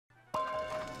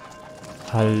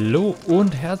Hallo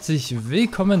und herzlich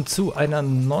willkommen zu einer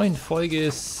neuen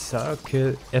Folge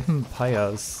Circle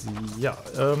Empires. Ja,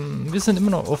 wir sind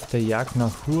immer noch auf der Jagd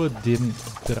nach Hur dem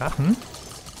Drachen.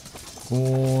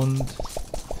 Und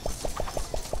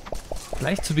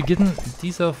gleich zu Beginn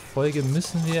dieser Folge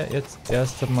müssen wir jetzt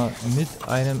erst einmal mit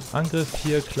einem Angriff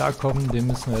hier klarkommen. Den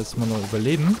müssen wir jetzt mal noch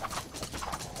überleben.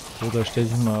 So, da stelle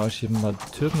ich mal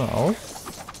Türme auf.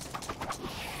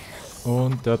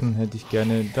 Und dann hätte ich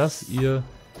gerne, dass ihr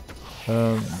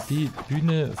die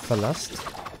Bühne verlasst.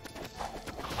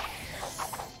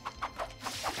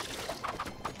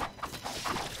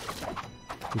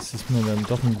 Das ist mir dann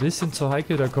doch ein bisschen zu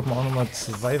heikel. Da kommen auch nochmal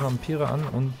 2 Vampire an.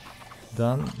 Und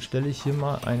dann stelle ich hier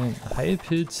mal einen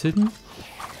Heilpilz hin.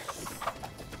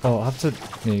 Oh, habt ihr...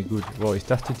 Nee, gut. Wow, ich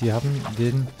dachte, die haben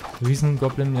den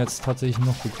Riesengoblin jetzt tatsächlich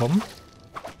noch bekommen.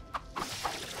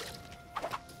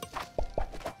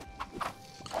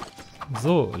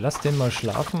 So, lass den mal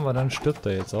schlafen, weil dann stirbt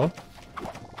er jetzt auch.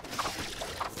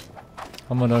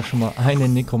 Haben wir da schon mal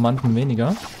einen Nekromanten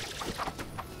weniger.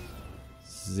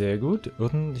 Sehr gut.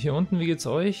 Und hier unten, wie geht's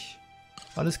euch?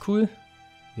 Alles cool?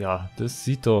 Ja, das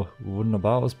sieht doch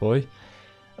wunderbar aus bei euch.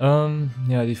 Ja,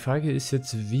 die Frage ist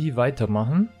jetzt, wie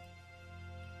weitermachen.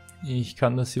 Ich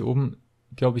kann das hier oben,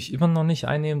 glaube ich, immer noch nicht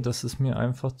einnehmen. Das ist mir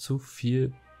einfach zu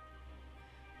viel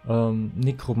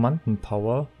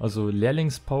Nekromanten-Power, also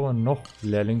Lehrlings-Power, noch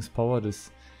Lehrlings-Power,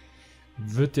 das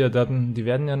wird ja dann, die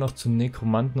werden ja noch zu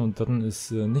Nekromanten und dann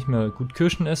ist nicht mehr gut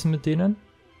Kirschen essen mit denen.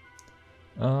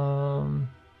 Bauen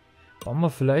wir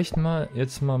vielleicht mal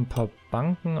jetzt mal ein paar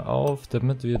Banken auf,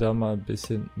 damit wir da mal ein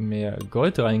bisschen mehr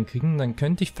Gold reinkriegen. Dann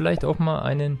könnte ich vielleicht auch mal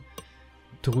einen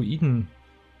Druiden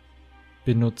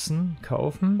benutzen,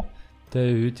 kaufen. Der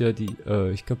erhöht ja die,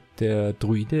 ich glaube, der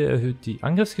Druide erhöht die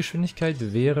Angriffsgeschwindigkeit,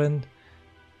 während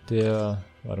der,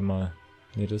 warte mal,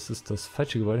 nee, das ist das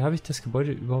falsche Gebäude. Habe ich das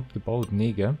Gebäude überhaupt gebaut?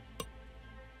 Nee, gell?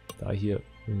 Da hier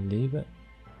lebe.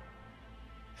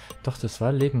 Doch, das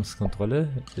war Lebenskontrolle.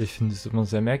 Ich finde es immer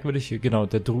sehr merkwürdig. Genau,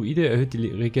 der Druide erhöht die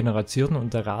Regeneration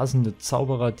und der rasende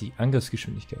Zauberer die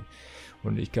Angriffsgeschwindigkeit.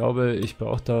 Und ich glaube, ich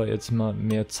brauche da jetzt mal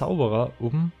mehr Zauberer,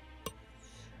 um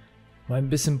mal ein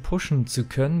bisschen pushen zu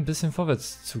können, ein bisschen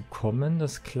vorwärts zu kommen.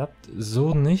 Das klappt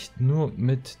so nicht, nur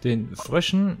mit den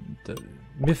Fröschen.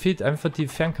 Mir fehlt einfach die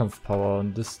Fernkampfpower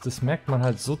und das merkt man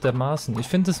halt so dermaßen. Ich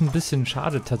finde es ein bisschen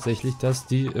schade tatsächlich, dass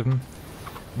die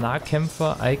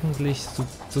Nahkämpfer eigentlich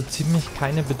so ziemlich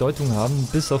keine Bedeutung haben,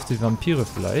 bis auf die Vampire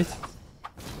vielleicht.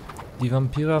 Die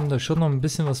Vampire haben da schon noch ein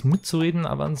bisschen was mitzureden,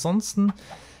 aber ansonsten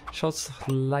schaut es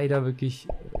leider wirklich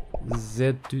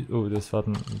sehr oh, das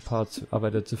waren ein paar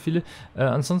Arbeiter zu viele.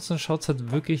 Ansonsten schaut es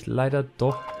halt wirklich leider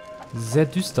doch sehr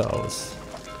düster aus.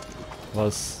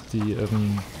 Was die,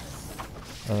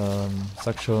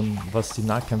 sag schon, was die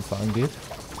Nahkämpfer angeht.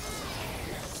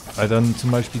 Weil dann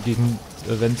zum Beispiel gegen,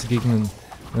 wenn sie gegen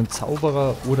einen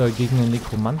Zauberer oder gegen einen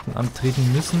Nekromanten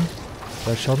antreten müssen,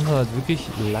 da schauen sie halt wirklich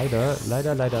leider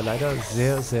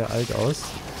sehr, sehr alt aus.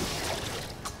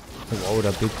 Wow,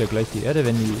 da bebt ja gleich die Erde,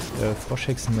 wenn die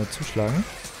Froschhexen mehr zuschlagen.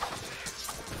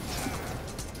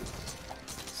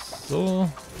 So.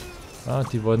 Ah,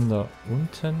 die wollen da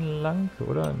unten lang,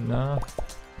 oder? Na.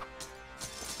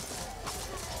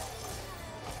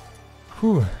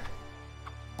 Puh.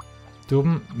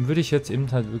 Dumm würde ich jetzt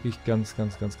eben halt wirklich ganz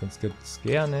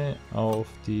gerne auf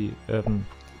die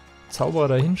Zauberer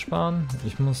dahin sparen.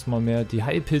 Ich muss mal mehr die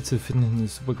Heilpilze finden, eine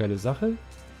super geile Sache.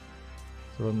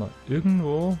 So, mal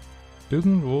irgendwo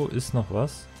ist noch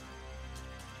was.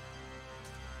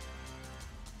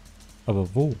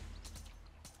 Aber wo?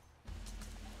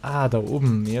 Ah, da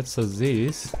oben. Jetzt sehe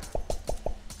ich's.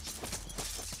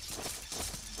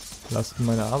 Lasst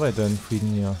meine Arbeiter in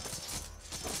Frieden hier.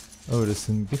 Oh, das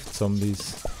sind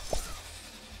Giftzombies.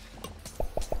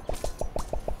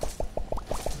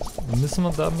 Müssen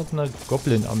wir da mit einer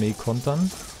Goblin-Armee kontern?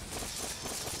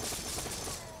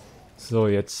 So,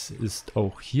 jetzt ist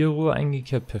auch hier Ruhe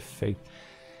eingekehrt. Perfekt.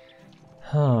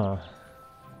 Ha.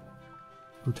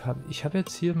 Gut, ich habe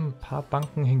jetzt hier ein paar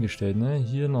Banken hingestellt, ne?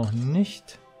 Hier noch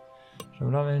nicht.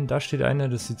 Schauen wir mal hin. Da steht einer,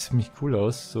 das sieht ziemlich cool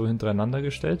aus. So hintereinander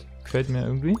gestellt. Gefällt mir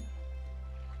irgendwie.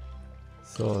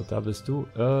 So, da bist du.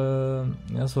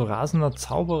 Ja, so rasender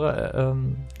Zauberer.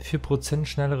 4%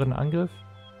 schnelleren Angriff.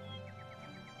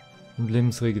 Und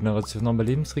Lebensregeneration. Aber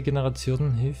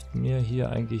Lebensregeneration hilft mir hier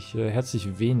eigentlich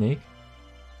herzlich wenig.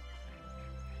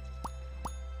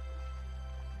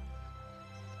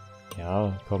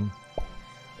 Ja, komm.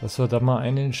 Dass wir da mal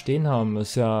einen stehen haben,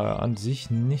 ist ja an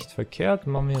sich nicht verkehrt.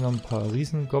 Machen wir hier noch ein paar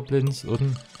Riesengoblins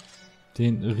und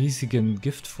den riesigen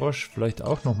Giftfrosch vielleicht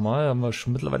auch nochmal. Haben wir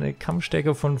schon mittlerweile eine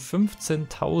Kampfstärke von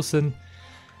 15.000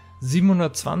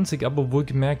 720, aber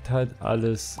wohlgemerkt halt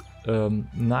alles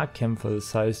Nahkämpfer.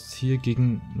 Das heißt, hier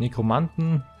gegen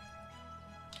Nekromanten.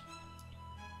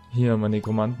 Hier haben wir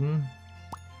Nekromanten.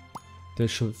 Der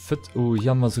ist schon fit. Oh,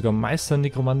 hier haben wir sogar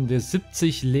Meister-Nekromanten, der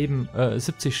 70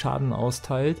 Schaden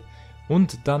austeilt.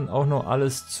 Und dann auch noch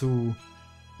alles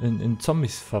in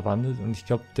Zombies verwandelt. Und ich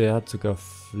glaube, der hat sogar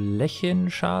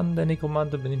Flächenschaden, der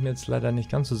Nekromante. Bin ich mir jetzt leider nicht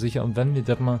ganz so sicher. Und wenn wir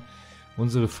dann mal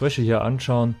unsere Frösche hier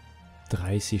anschauen,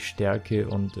 30 Stärke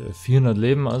und 400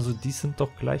 Leben, also die sind doch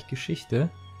gleich Geschichte.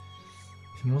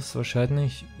 Ich muss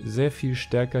wahrscheinlich sehr viel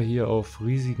stärker hier auf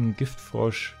riesigen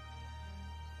Giftfrosch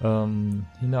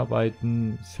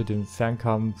hinarbeiten für den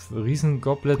Fernkampf.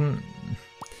 Riesengoblin,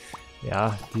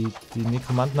 ja, die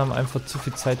Nekromanten haben einfach zu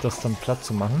viel Zeit, das dann platt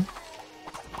zu machen.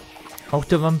 Auch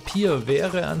der Vampir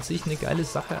wäre an sich eine geile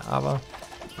Sache, aber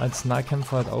als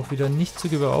Nahkämpfer halt auch wieder nicht zu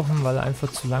gebrauchen, weil er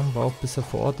einfach zu lang braucht, bis er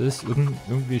vor Ort ist und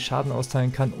irgendwie Schaden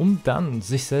austeilen kann, um dann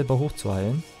sich selber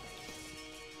hochzuheilen.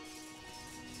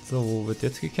 So, wo wird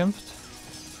jetzt gekämpft?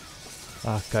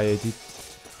 Ach geil, die...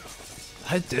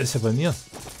 Halt, der ist ja bei mir.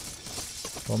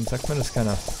 Warum sagt mir das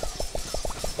keiner?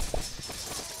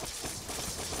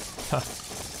 Ha.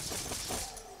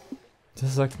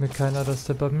 Das sagt mir keiner, dass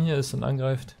der bei mir ist und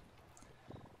angreift.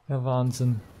 Ja,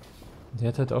 Wahnsinn. Der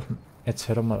hat halt auch... Jetzt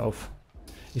hör doch mal auf.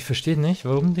 Ich verstehe nicht,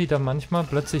 warum die da manchmal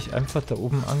plötzlich einfach da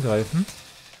oben angreifen.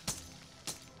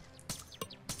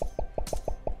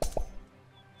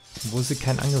 Wo sie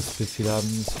keinen Angriffsbefehl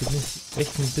haben. Das finde ich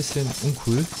echt ein bisschen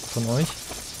uncool von euch.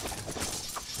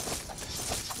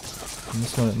 Da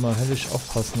muss man immer höllisch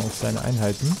aufpassen auf seine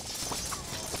Einheiten.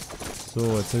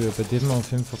 So, jetzt habe ich bei dem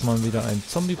auf jeden Fall mal wieder einen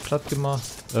Zombie platt gemacht.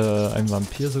 Ein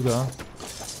Vampir sogar.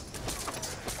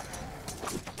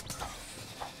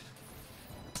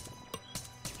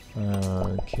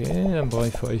 Okay, dann brauche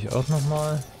ich für euch auch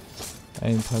nochmal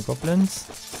ein paar Goblins.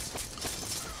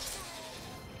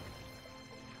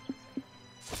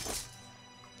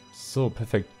 So,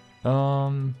 perfekt.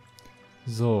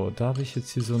 So, da habe ich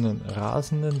jetzt hier so einen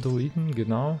rasenden Druiden,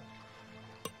 genau.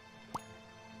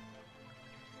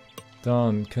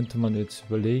 Dann könnte man jetzt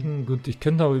überlegen, gut, ich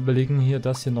könnte auch überlegen, hier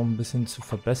das hier noch ein bisschen zu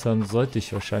verbessern, sollte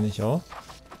ich wahrscheinlich auch.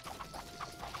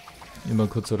 Immer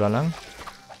kurz oder lang.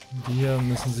 Die hier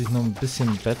müssen sich noch ein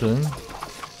bisschen battlen.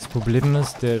 Das Problem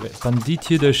ist, der Bandit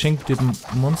hier, der schenkt dem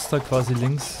Monster quasi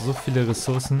links so viele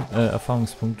Ressourcen,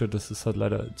 Erfahrungspunkte, das ist halt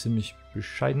leider ziemlich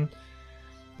bescheiden.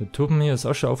 Der Turm hier ist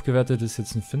auch schon aufgewertet, ist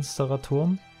jetzt ein finsterer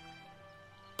Turm.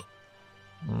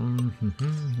 Dann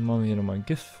machen wir hier nochmal einen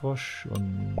Giftfrosch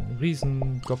und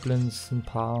Riesen-Goblins, ein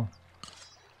paar.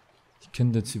 Ich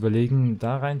könnte jetzt überlegen,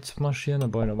 da rein zu marschieren, da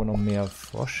brauchen wir aber noch mehr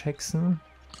Froschhexen.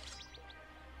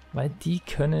 Weil die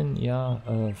können ja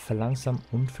verlangsamen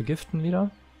und vergiften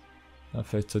wieder. Ja,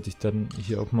 vielleicht sollte ich dann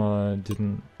hier auch mal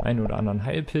den einen oder anderen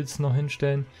Heilpilz noch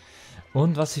hinstellen.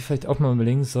 Und was ich vielleicht auch mal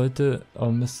überlegen sollte,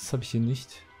 aber Mist, das habe ich hier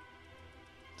nicht.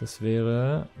 Das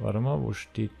wäre, warte mal, wo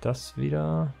steht das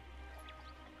wieder?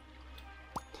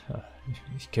 Tja,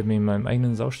 ich kenne mich in meinem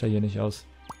eigenen Saustall hier nicht aus.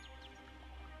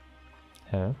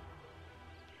 Hä?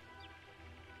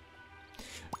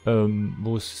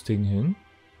 Wo ist das Ding hin?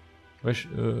 Weißt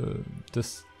du,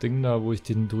 das Ding da, wo ich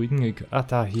den Druiden ach,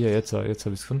 da, hier, jetzt habe ich es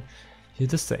gefunden. Hier,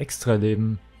 das ist der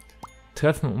Extra-Leben.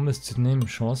 Treffen, um es zu nehmen.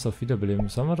 Chance auf Wiederbeleben.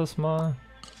 Sollen wir das mal?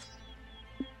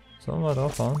 Sollen wir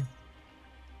drauf fahren?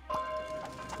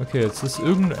 Okay, jetzt ist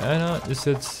irgendeiner,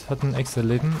 hat ein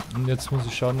Extra-Leben. Und jetzt muss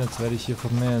ich schauen, jetzt werde ich hier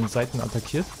von mehreren Seiten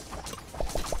attackiert.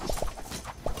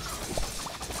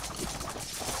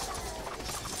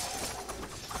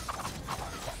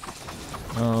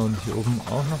 Und hier oben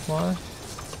auch nochmal.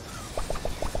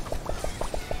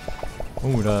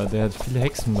 Oh, der hat viele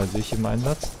Hexen bei sich im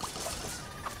Einsatz.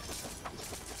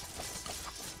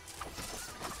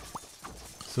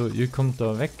 So, ihr kommt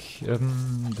da weg,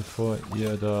 bevor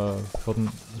ihr da von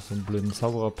so einem blöden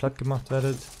Zauberer platt gemacht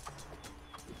werdet.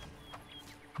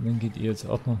 Und dann geht ihr jetzt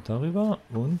auch noch darüber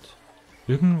und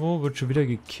irgendwo wird schon wieder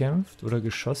gekämpft oder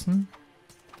geschossen.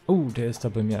 Oh, der ist da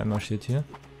bei mir einmarschiert hier.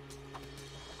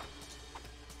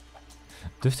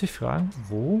 Dürfte ich fragen,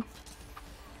 wo?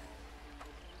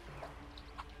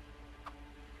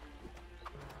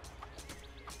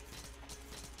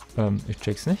 Ich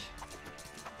check's nicht.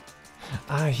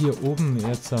 Ah, hier oben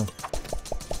jetzt. Das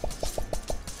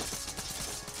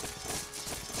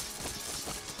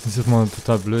ist immer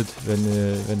total blöd,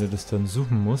 wenn du das dann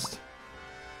suchen musst.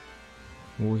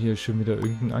 Wo hier schon wieder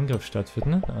irgendein Angriff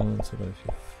stattfindet. Ne? 1, 2, 3,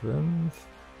 4, 5.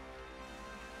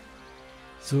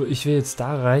 So, ich will jetzt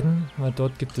da reiten, weil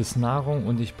dort gibt es Nahrung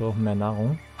und ich brauche mehr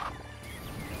Nahrung.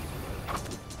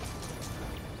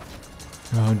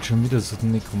 Ja, und schon wieder so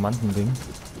ein Nekromanten-Ding.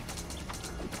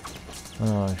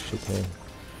 Ah, shit, hey.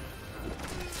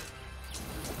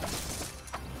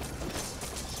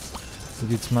 So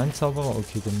geht's mein Zauberer.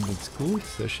 Okay, dann geht's gut.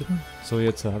 Sehr schön. So,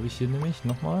 jetzt habe ich hier nämlich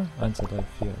nochmal 1, 2, 3,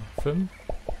 4, 5.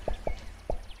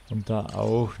 Und da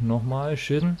auch nochmal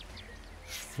schön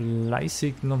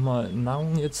fleißig nochmal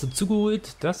Nahrung jetzt dazu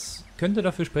geholt. Das könnte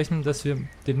dafür sprechen, dass wir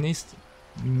demnächst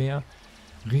mehr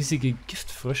riesige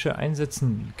Giftfrösche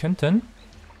einsetzen könnten.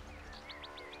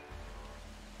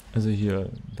 Also hier,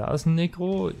 da ist ein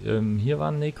Nekro, hier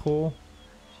war ein Nekro,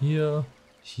 hier,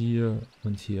 hier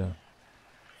und hier.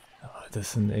 Ja,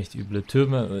 das sind echt üble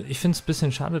Türme. Ich finde es ein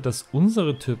bisschen schade, dass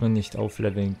unsere Türme nicht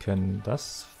aufleveln können.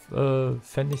 Das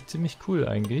fände ich ziemlich cool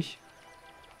eigentlich.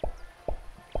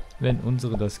 Wenn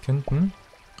unsere das könnten.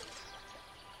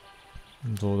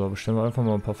 So, da bestellen wir einfach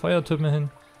mal ein paar Feuertürme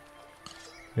hin.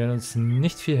 Werden uns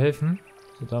nicht viel helfen.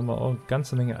 So, da haben wir auch eine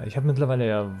ganze Menge. Ich habe mittlerweile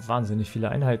ja wahnsinnig viele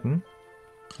Einheiten.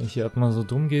 Wenn ich hier mal so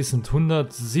drum gehe, sind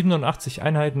 187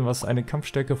 Einheiten, was eine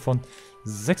Kampfstärke von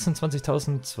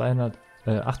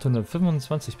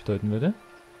 26.825 bedeuten würde.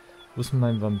 Wo ist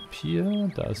mein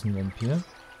Vampir? Da ist ein Vampir.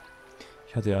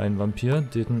 Ich hatte ja einen Vampir,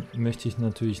 den möchte ich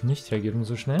natürlich nicht hergeben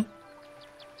so schnell.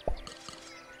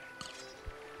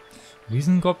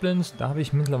 Riesengoblins, da habe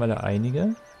ich mittlerweile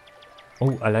einige.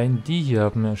 Oh, allein die hier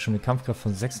haben ja schon eine Kampfkraft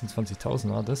von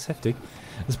 26.000. Das ist heftig.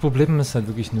 Das Problem ist halt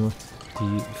wirklich nur,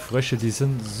 die Frösche, die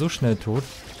sind so schnell tot.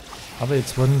 Aber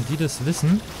jetzt wollen die das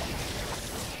wissen.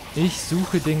 Ich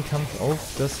suche den Kampf auf.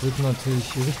 Das wird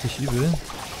natürlich richtig übel.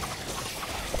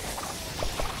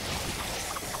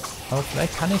 Aber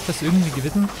vielleicht kann ich das irgendwie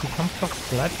gewinnen. Die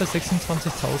Kampfkraft bleibt bei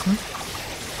 26.000.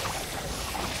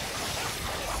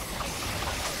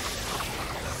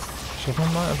 Schauen wir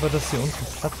mal, ob wir das hier unten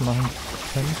platt machen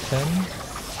könnten.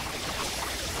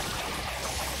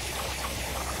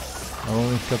 Oh,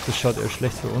 ich glaube, das schaut eher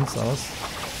schlecht für uns aus.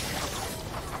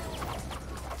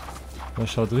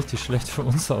 Das schaut richtig schlecht für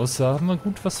uns aus. Da haben wir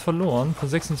gut was verloren. Von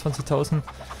 26.000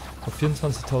 auf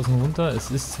 24.000 runter.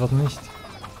 Es ist zwar nicht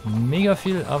mega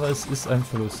viel, aber es ist ein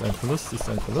Verlust. Ein Verlust ist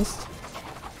ein Verlust.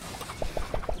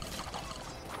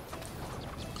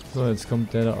 So, jetzt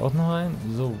kommt der da auch noch rein.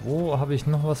 So, wo habe ich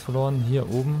noch was verloren? Hier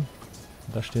oben.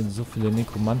 Da stehen so viele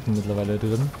Nekromanten mittlerweile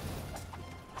drin.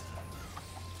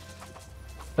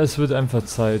 Es wird einfach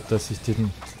Zeit, dass ich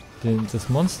das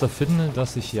Monster finde,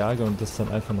 das ich jage und das dann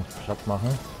einfach noch platt mache.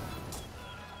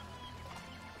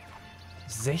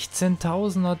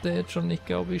 16.000 hat der jetzt schon, ich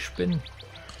glaube, ich spinne.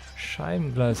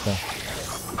 Scheibengleister.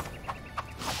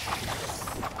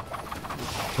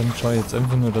 Dann schaue ich jetzt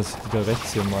einfach nur, dass ich wieder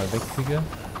rechts hier mal wegkriege.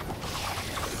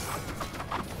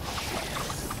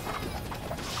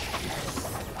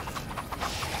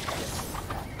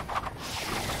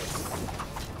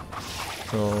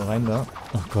 So, rein da.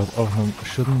 Oh Gott, auch noch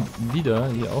schon wieder.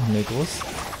 Hier auch Nekros.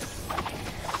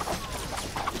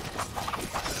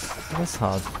 Das ist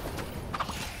hart.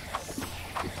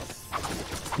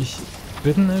 Ich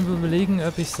bin überlegen,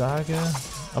 ob ich sage...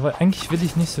 Aber eigentlich will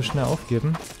ich nicht so schnell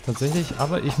aufgeben. Tatsächlich.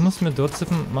 Aber ich muss mir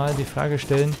trotzdem mal die Frage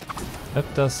stellen, ob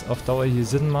das auf Dauer hier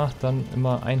Sinn macht, dann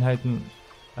immer Einheiten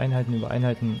über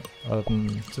Einheiten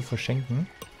zu verschenken.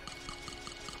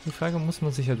 Die Frage muss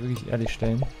man sich halt wirklich ehrlich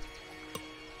stellen.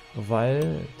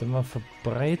 Weil man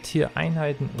verbreitet hier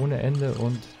Einheiten ohne Ende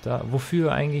und da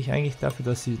wofür eigentlich dafür,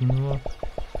 dass sie nur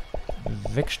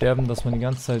wegsterben, dass man die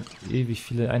ganze Zeit ewig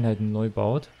viele Einheiten neu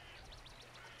baut.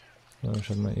 So,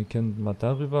 schaut mal, ihr kennt mal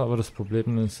darüber, aber das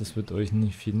Problem ist, das wird euch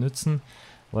nicht viel nützen,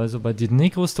 weil sobald die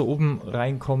Nekros da oben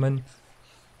reinkommen,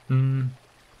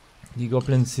 die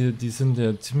Goblins hier, die sind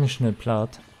ja ziemlich schnell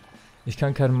platt. Ich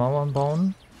kann keine Mauern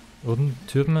bauen. Und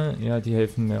Türme, ja, die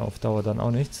helfen mir auf Dauer dann auch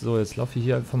nichts. So, jetzt laufe ich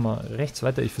hier einfach mal rechts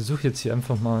weiter. Ich versuche jetzt hier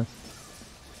einfach mal ein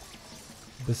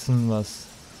bisschen was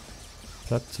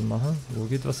platt zu machen. Wo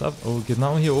geht was ab? Oh,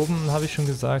 genau hier oben habe ich schon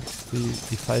gesagt.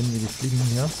 Die fallen wie die Fliegen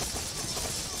hier.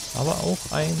 Aber auch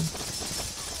ein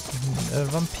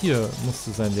Vampir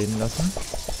musste sein Leben lassen.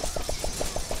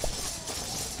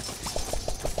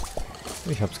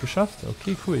 Ich habe es geschafft.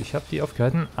 Okay, cool. Ich habe die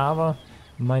aufgehalten, aber...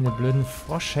 Meine blöden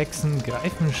Froschhexen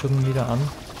greifen schon wieder an.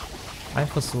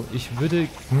 Einfach so. Ich würde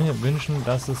mir wünschen,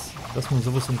 dass man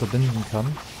sowas unterbinden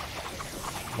kann.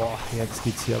 Boah, jetzt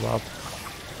geht's hier aber ab.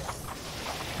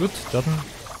 Gut, dann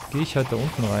gehe ich halt da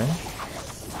unten rein.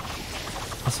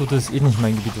 Achso, das ist eh nicht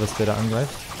mein Gebiet, was der da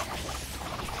angreift.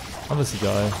 Aber ist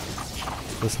egal.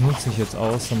 Das nutze ich jetzt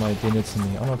aus, dann mache ich den jetzt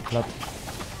nämlich auch noch platt.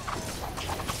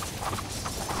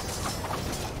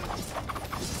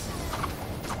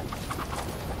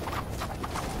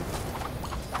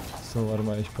 So, warte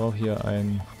mal, ich brauche hier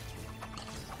einen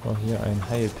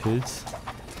Heilpilz,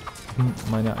 um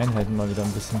meine Einheiten mal wieder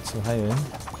ein bisschen zu heilen.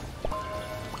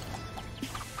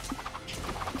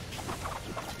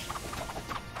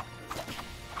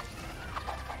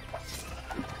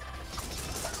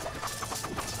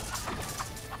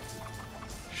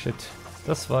 Shit.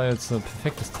 Das war jetzt ein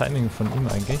perfektes Timing von ihm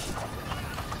eigentlich.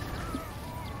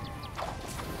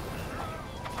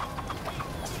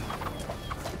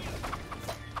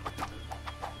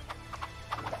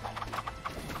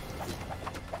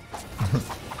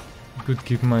 Gut,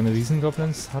 gegen meine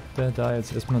Riesengoblins hat der da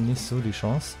jetzt erstmal nicht so die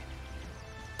Chance.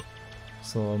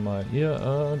 So, mal hier,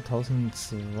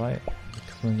 1002. Da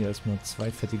kann man hier erstmal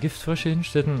 2 fette Giftfrösche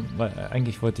hinstellen, weil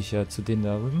eigentlich wollte ich ja zu denen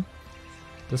da rüben.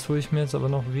 Das hole ich mir jetzt aber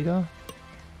noch wieder.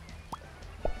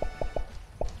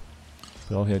 Ich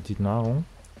brauche ja die Nahrung.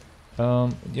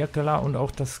 Ja klar, und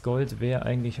auch das Gold wäre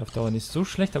eigentlich auf Dauer nicht so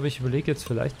schlecht, aber ich überlege jetzt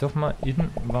vielleicht doch mal in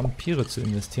Vampire zu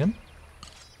investieren.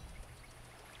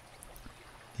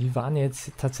 Die waren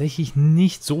jetzt tatsächlich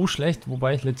nicht so schlecht,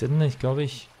 wobei ich letztendlich, glaube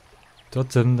ich,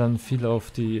 trotzdem dann viel auf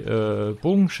die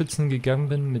Bogenschützen gegangen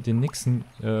bin mit den nächsten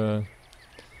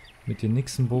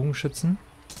Bogenschützen.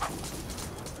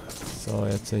 So,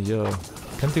 jetzt hier.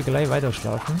 Könnt ihr gleich weiter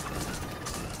schlafen.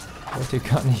 Wollt ihr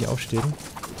gar nicht aufstehen.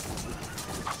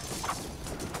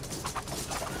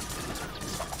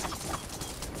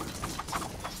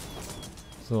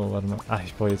 So, warte mal. Ach,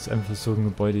 ich baue jetzt einfach so ein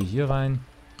Gebäude hier rein.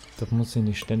 Da muss ich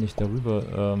nicht ständig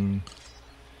darüber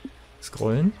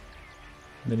scrollen.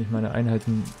 Wenn ich meine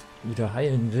Einheiten wieder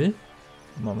heilen will,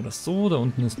 machen wir das so. Da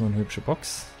unten ist noch eine hübsche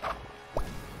Box.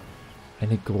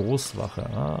 Eine Großwache.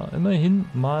 Ah, immerhin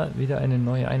mal wieder eine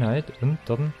neue Einheit. Und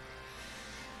dann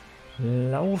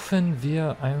laufen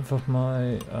wir einfach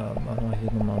mal, machen wir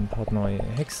hier nochmal ein paar neue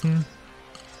Hexen.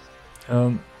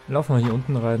 Laufen wir hier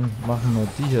unten rein, machen wir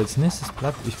die hier als nächstes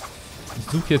platt. Ich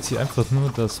suche jetzt hier einfach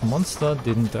nur das Monster,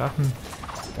 den Drachen,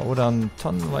 baue dann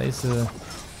tonnenweise.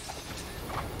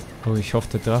 Oh, ich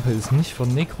hoffe, der Drache ist nicht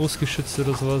von Nekros geschützt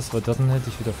oder sowas, weil dann hätte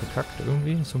ich wieder verkackt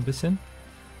irgendwie, so ein bisschen.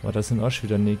 Aber da sind auch schon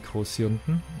wieder Nekros hier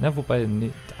unten. Na, wobei,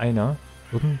 einer.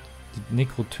 Unten die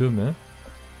Nekrotürme.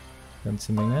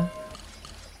 Ganze Menge.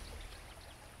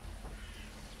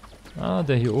 Ah,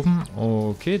 der hier oben.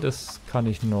 Okay, das kann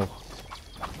ich noch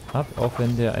ab, auch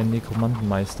wenn der einen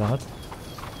Nekromantenmeister hat.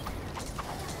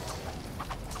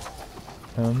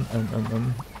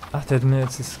 Ach, der hat mir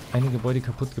jetzt das eine Gebäude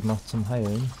kaputt gemacht zum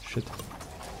Heilen. Shit.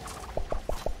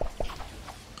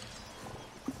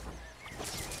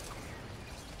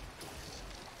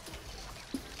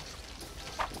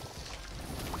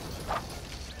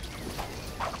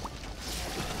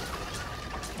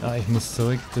 Ah, ich muss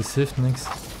zurück. Das hilft nichts.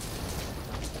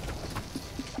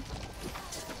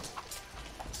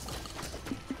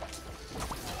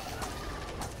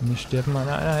 Mir sterben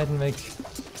meine Einheiten weg.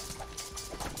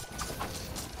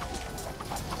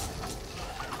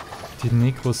 Die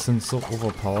Nekros sind so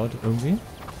overpowered irgendwie.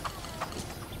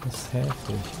 Das ist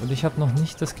heftig. Und ich habe noch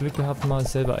nicht das Glück gehabt, mal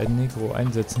selber einen Nekro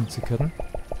einsetzen zu können.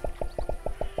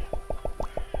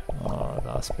 Oh,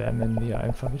 da spammen wir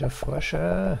einfach wieder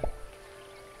Frösche.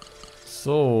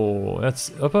 So,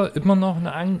 jetzt aber immer noch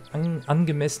eine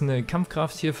angemessene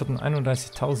Kampfkraft hier für den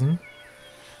 31.000.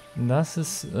 Das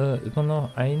ist immer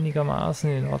noch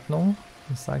einigermaßen in Ordnung.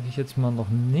 Das sage ich jetzt mal noch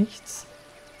nichts.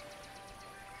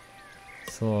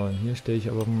 So, hier stelle ich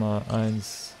aber mal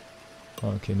eins.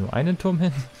 Okay, nur einen Turm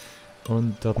hin.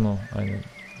 Und dort noch eine.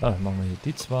 Ah, machen wir hier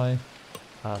die 2.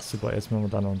 Ah, super. Jetzt machen wir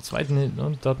da noch einen zweiten hin.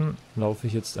 Und dann laufe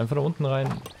ich jetzt einfach da unten rein.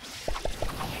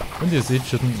 Und ihr seht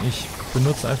schon, ich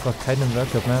benutze einfach keinen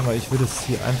Worker mehr, weil ich will das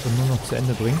hier einfach nur noch zu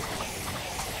Ende bringen.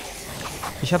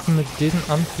 Ich habe mit den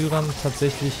Anführern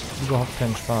tatsächlich überhaupt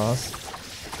keinen Spaß.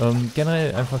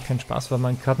 Generell einfach keinen Spaß, weil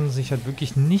man kann sich halt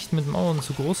wirklich nicht mit Mauern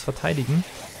zu groß verteidigen.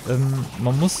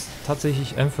 Man muss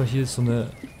tatsächlich einfach hier so eine,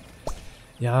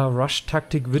 ja,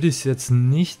 Rush-Taktik würde ich es jetzt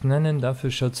nicht nennen. Dafür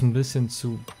schaut es ein bisschen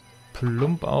zu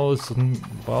plump aus und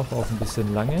braucht auch ein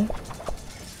bisschen lange.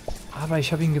 Aber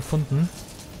ich habe ihn gefunden.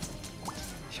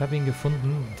 Ich habe ihn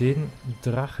gefunden, den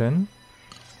Drachen,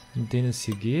 um den es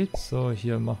hier geht. So,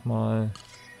 hier mach mal.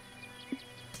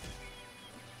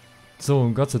 So,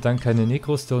 und Gott sei Dank keine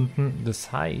Nekros da unten.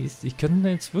 Das heißt, ich könnte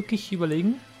mir jetzt wirklich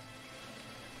überlegen.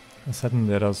 Was hat denn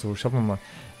der da so? Schauen wir mal.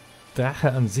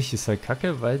 Drache an sich ist halt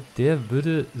kacke, weil der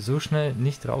würde so schnell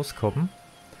nicht rauskommen.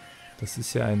 Das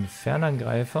ist ja ein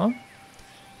Fernangreifer.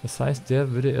 Das heißt,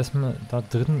 der würde erstmal da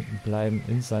drin bleiben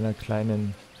in seiner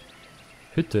kleinen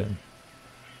Hütte.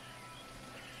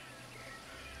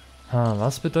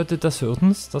 Was bedeutet das für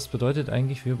uns? Das bedeutet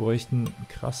eigentlich, wir bräuchten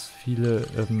krass viele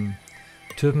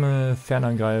Türme,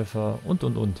 Fernangreifer und.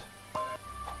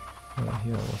 Ja,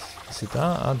 hier, was ist hier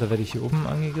da? Ah, da werde ich hier oben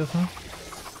angegriffen.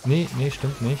 Nee,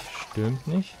 stimmt nicht. Stimmt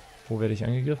nicht. Wo werde ich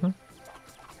angegriffen?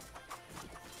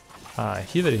 Ah,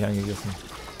 hier werde ich angegriffen.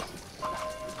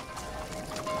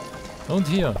 Und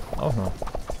hier, auch noch.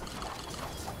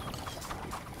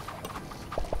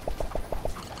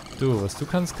 Du, was du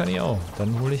kannst, kann ich auch.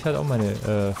 Dann hole ich halt auch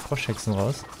meine Froschhexen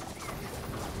raus.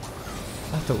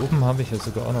 Ach, da oben habe ich ja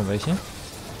sogar auch noch welche.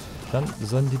 Dann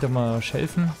sollen die da mal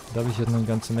helfen. Da habe ich jetzt eine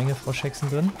ganze Menge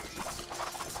Froschhexen drin.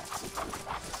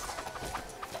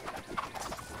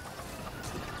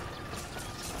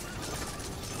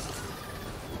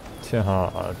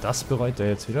 Tja, das bereut er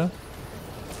jetzt wieder.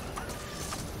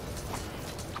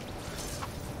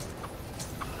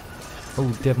 Oh,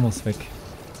 der muss weg.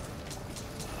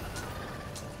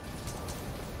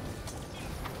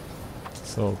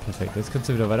 So, perfekt. Jetzt kannst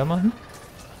du wieder weitermachen.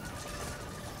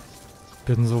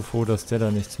 Bin so froh, dass der da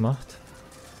nichts macht.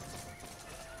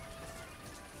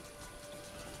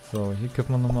 So, hier können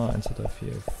wir nochmal 1, 2, 3,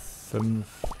 4, 5.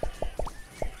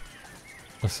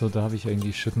 Achso, da habe ich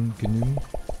irgendwie Schütten genügend.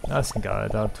 Ah, ist egal,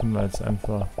 da tun wir jetzt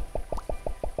einfach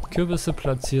Kürbisse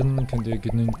platzieren. Dann könnt ihr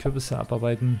genügend Kürbisse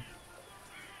abarbeiten.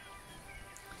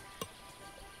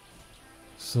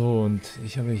 So, und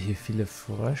ich habe hier viele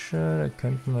Frösche. Da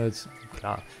könnten wir jetzt,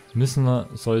 klar,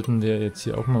 sollten wir jetzt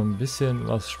hier auch mal ein bisschen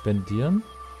was spendieren.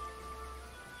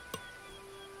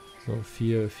 So,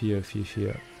 4, 4, 4,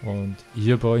 4. Und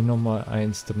hier brauche ich nochmal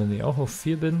 1, damit ich auch auf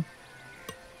 4 bin.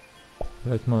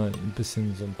 Vielleicht mal ein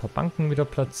bisschen so ein paar Banken wieder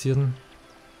platzieren.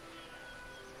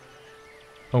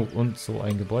 Oh, und so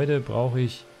ein Gebäude brauche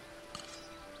ich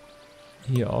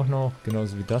hier auch noch,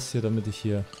 genauso wie das hier, damit ich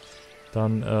hier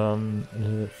dann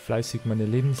fleißig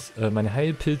meine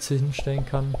Heilpilze hinstellen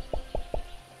kann.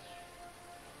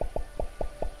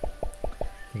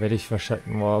 Werde ich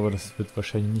wahrscheinlich, oh, aber das wird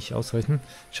wahrscheinlich nicht ausreichen.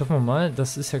 Schauen wir mal,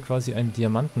 das ist ja quasi ein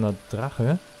diamantener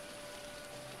Drache.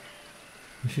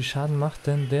 Wie viel Schaden macht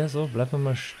denn der so? Bleib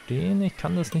mal stehen. Ich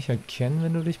kann das nicht erkennen,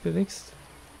 wenn du dich bewegst.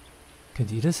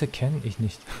 Könnt ihr das erkennen? Ich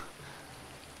nicht.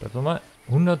 Bleib mal.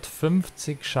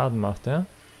 150 Schaden macht er.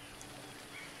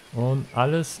 Und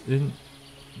alles in...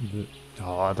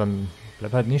 Ja, dann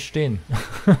bleib halt nicht stehen.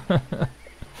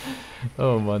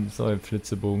 Oh Mann, so ein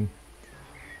Flitzebogen.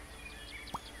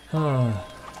 Ah.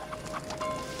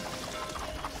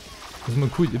 Das ist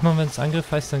mal cool. Immer wenn es Angriff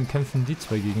heißt, dann kämpfen die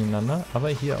zwei gegeneinander. Aber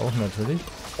hier auch natürlich.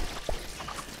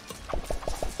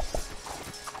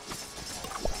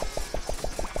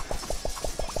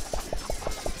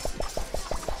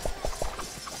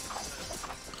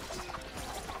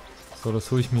 So,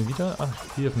 das hole ich mir wieder. Ach,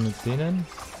 hier mit denen.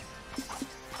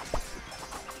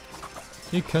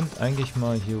 Ihr könnt eigentlich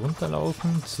mal hier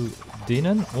runterlaufen zu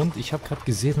denen. Und ich habe gerade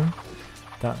gesehen,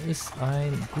 da ist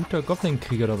ein guter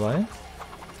Goblin-Krieger dabei.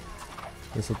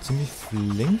 Der ist so ziemlich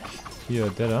flink.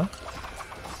 Hier, der da.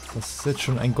 Das ist jetzt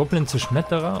schon ein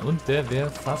Goblin-Zerschmetterer und der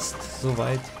wäre fast so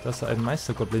weit, dass er ein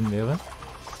Meister-Goblin wäre.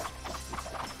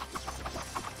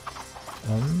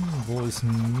 Wo ist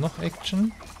noch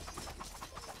Action?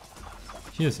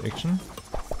 Hier ist Action.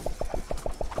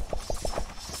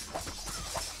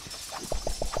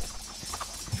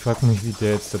 Ich frage mich, wie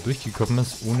der jetzt da durchgekommen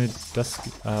ist, ohne das...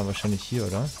 Ah, wahrscheinlich hier,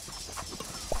 oder?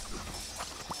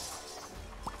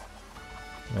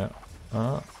 Ja.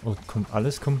 Ah, und kommt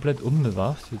alles komplett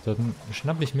unbewacht. Dann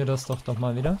schnappe ich mir das doch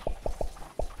mal wieder.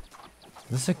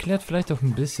 Das erklärt vielleicht auch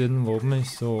ein bisschen, warum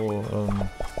ich so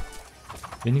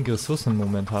wenige Ressourcen im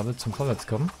Moment habe zum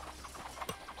Vorwärtskommen.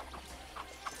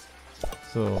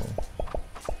 So.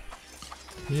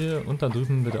 Hier und da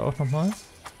drüben bitte auch nochmal.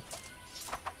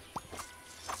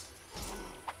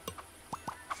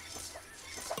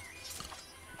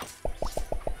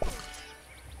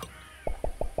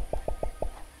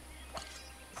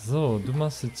 So, du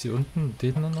machst jetzt hier unten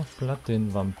den noch platt,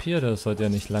 den Vampir, der sollte ja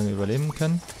nicht lange überleben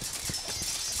können.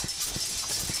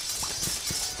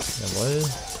 Jawohl.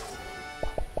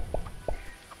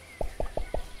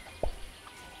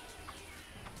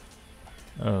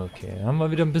 Okay, haben wir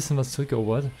wieder ein bisschen was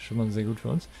zurückerobert. Schon mal sehr gut für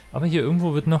uns. Aber hier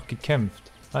irgendwo wird noch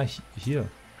gekämpft. Ah, hier.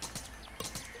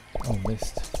 Oh,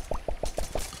 Mist.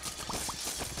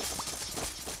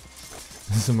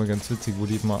 Das ist immer ganz witzig, wo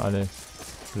die mal alle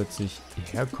plötzlich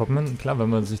herkommen. Klar, wenn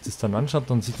man sich das dann anschaut,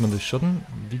 dann sieht man das schon,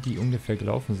 wie die ungefähr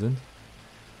gelaufen sind.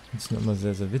 Das ist immer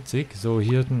sehr, sehr witzig. So,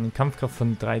 hier eine Kampfkraft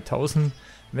von 3000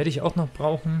 werde ich auch noch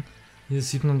brauchen. Hier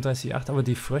 37,8, aber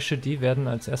die Frösche, die werden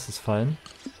als erstes fallen.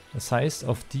 Das heißt,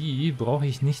 auf die brauche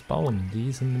ich nicht bauen.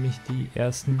 Die sind nämlich die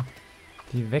ersten,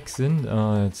 die weg sind.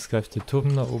 Jetzt greift der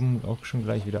Turm da oben auch schon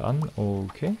gleich wieder an.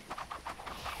 Okay.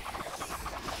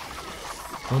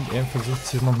 Und er versucht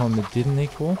es hier nochmal mit dem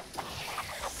Nekro.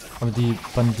 Aber die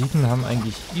Banditen haben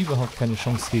eigentlich überhaupt keine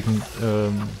Chance gegen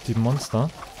die Monster.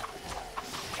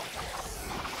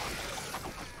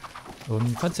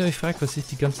 Und falls ihr euch fragt, was ich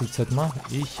die ganze Zeit mache,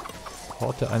 ich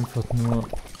horte einfach nur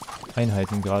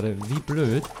Einheiten gerade. Wie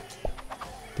blöd.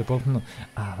 Der braucht nur...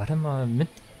 Ah, warte mal, mit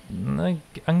einer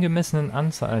angemessenen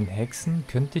Anzahl an Hexen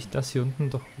könnte ich das hier unten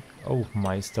doch auch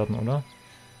meistern, oder?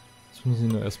 Jetzt muss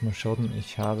ich nur erstmal schauen.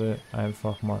 Ich habe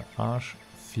einfach mal arsch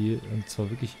viel, und zwar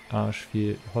wirklich arsch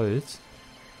viel Holz.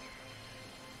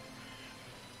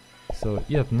 So,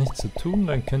 ihr habt nichts zu tun,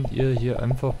 dann könnt ihr hier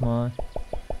einfach mal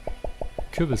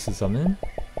Kürbisse sammeln.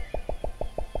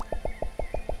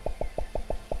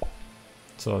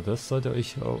 So, das sollte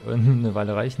euch auch eine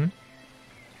Weile reichen.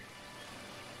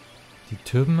 Die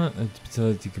Türme,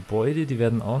 die Gebäude, die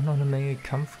werden auch noch eine Menge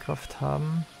Kampfkraft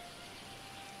haben.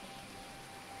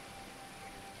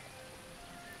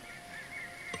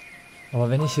 Aber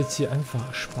wenn ich jetzt hier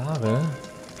einfach spare,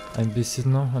 ein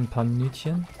bisschen noch, ein paar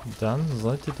Minütchen, dann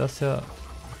sollte das ja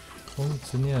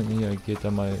funktionieren. Hier, geht da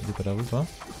mal lieber darüber.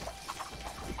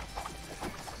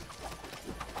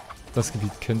 Das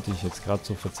Gebiet könnte ich jetzt gerade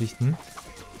so verzichten.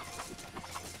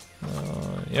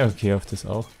 Ja, okay, auf das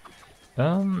auch.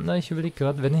 Na, ich überlege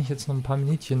gerade, wenn ich jetzt noch ein paar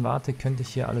Minütchen warte, könnte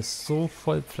ich hier alles so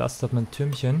voll pflastern mit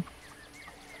Türmchen.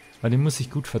 Weil den muss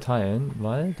ich gut verteilen,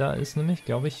 weil da ist nämlich,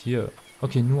 glaube ich, hier...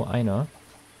 Okay, nur einer.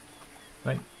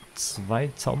 Nein,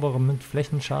 2 Zauberer mit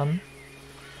Flächenschaden.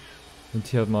 Und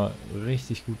hier hat man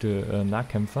richtig gute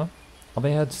Nahkämpfer. Aber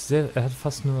er hat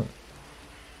fast nur...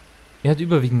 Er hat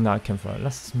überwiegend Nahkämpfer,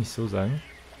 lasst es mich so sagen.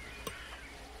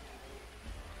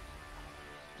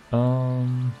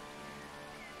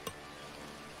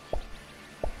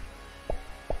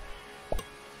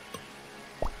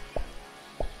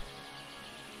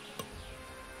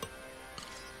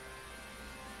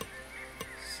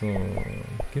 So,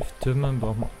 Gifttürme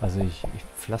brauchen wir... Also ich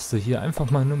pflaster hier einfach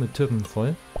mal nur mit Türmen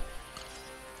voll.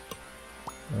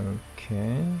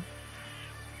 Okay.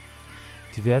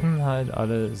 Die werden halt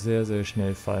alle sehr, sehr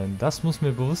schnell fallen. Das muss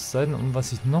mir bewusst sein. Und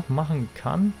was ich noch machen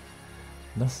kann,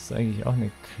 das ist eigentlich auch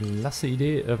eine klasse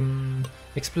Idee,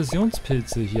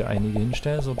 Explosionspilze hier einige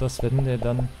hinstellen, sodass, wenn der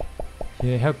dann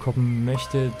hierher kommen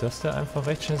möchte, dass der einfach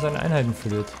recht schnell seine Einheiten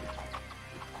verliert.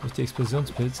 Durch die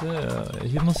Explosionspilze.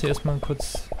 Hier muss ich erstmal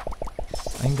kurz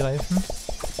eingreifen.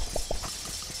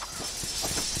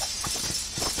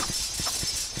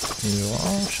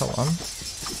 Ja, schau an.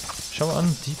 Schau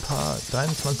an, die paar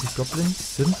 23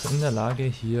 Goblins sind in der Lage,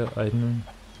 hier einen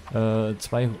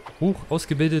 2 hoch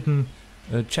ausgebildeten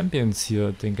Champions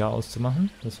hier den Chaos zu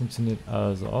machen. Das funktioniert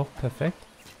also auch perfekt.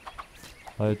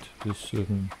 Halt bis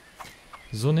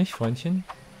so nicht, Freundchen.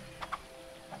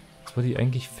 Jetzt wollte ich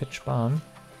eigentlich fett sparen.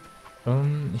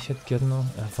 Ich hätte gerne noch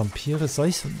Vampire. Soll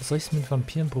ich es mit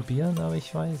Vampiren probieren? Aber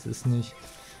ich weiß es nicht.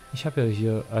 Ich habe ja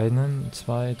hier einen,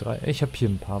 2, 3. Ich habe hier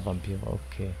ein paar Vampire.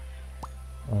 Okay.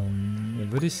 Dann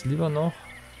würde ich es lieber noch...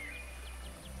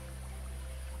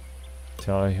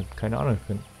 Tja, ich habe keine Ahnung. Ich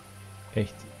bin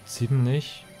echt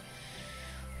ziemlich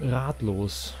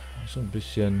ratlos. So ein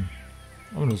bisschen.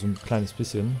 Aber nur so ein kleines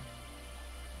bisschen.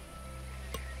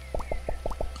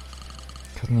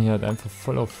 Ich kann hier halt einfach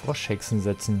voll auf Froschhexen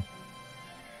setzen.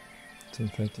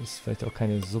 Das ist vielleicht auch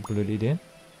keine so blöde Idee.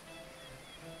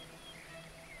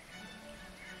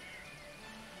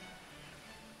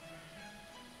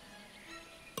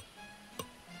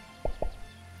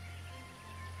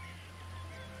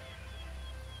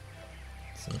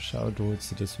 So, schau, du holst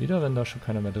dir das wieder, wenn da schon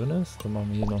keiner mehr drin ist. Dann machen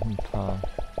wir hier noch ein paar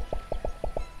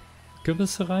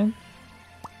Kürbisse rein.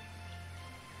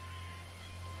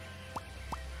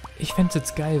 Ich fände es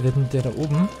jetzt geil, wenn der da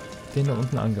oben den da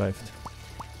unten angreift.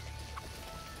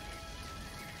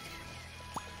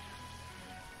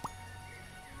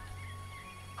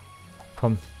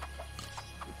 Komm.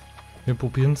 Wir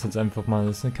probieren es jetzt einfach mal.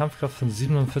 Das ist eine Kampfkraft von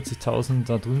 47.000.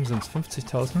 Da drüben sind es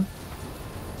 50.000.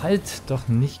 Halt doch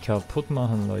nicht kaputt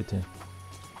machen, Leute.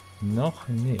 Noch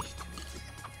nicht.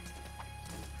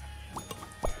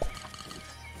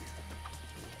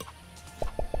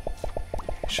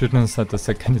 Schön ist halt, dass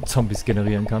er keine Zombies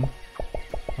generieren kann.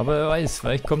 Aber wer weiß,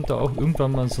 vielleicht kommt da auch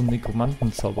irgendwann mal so ein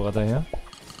Nekromantenzauberer daher.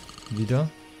 Wieder.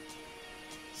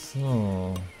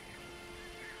 So.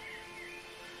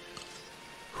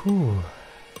 Puh.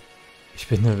 Ich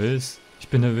bin nervös. Ich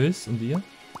bin nervös. Und ihr?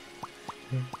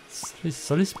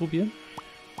 Soll ich es probieren?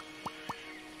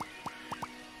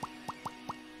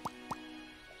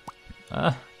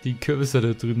 Ah, die Kürbisse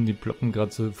da drüben, die ploppen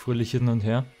gerade so fröhlich hin und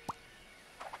her.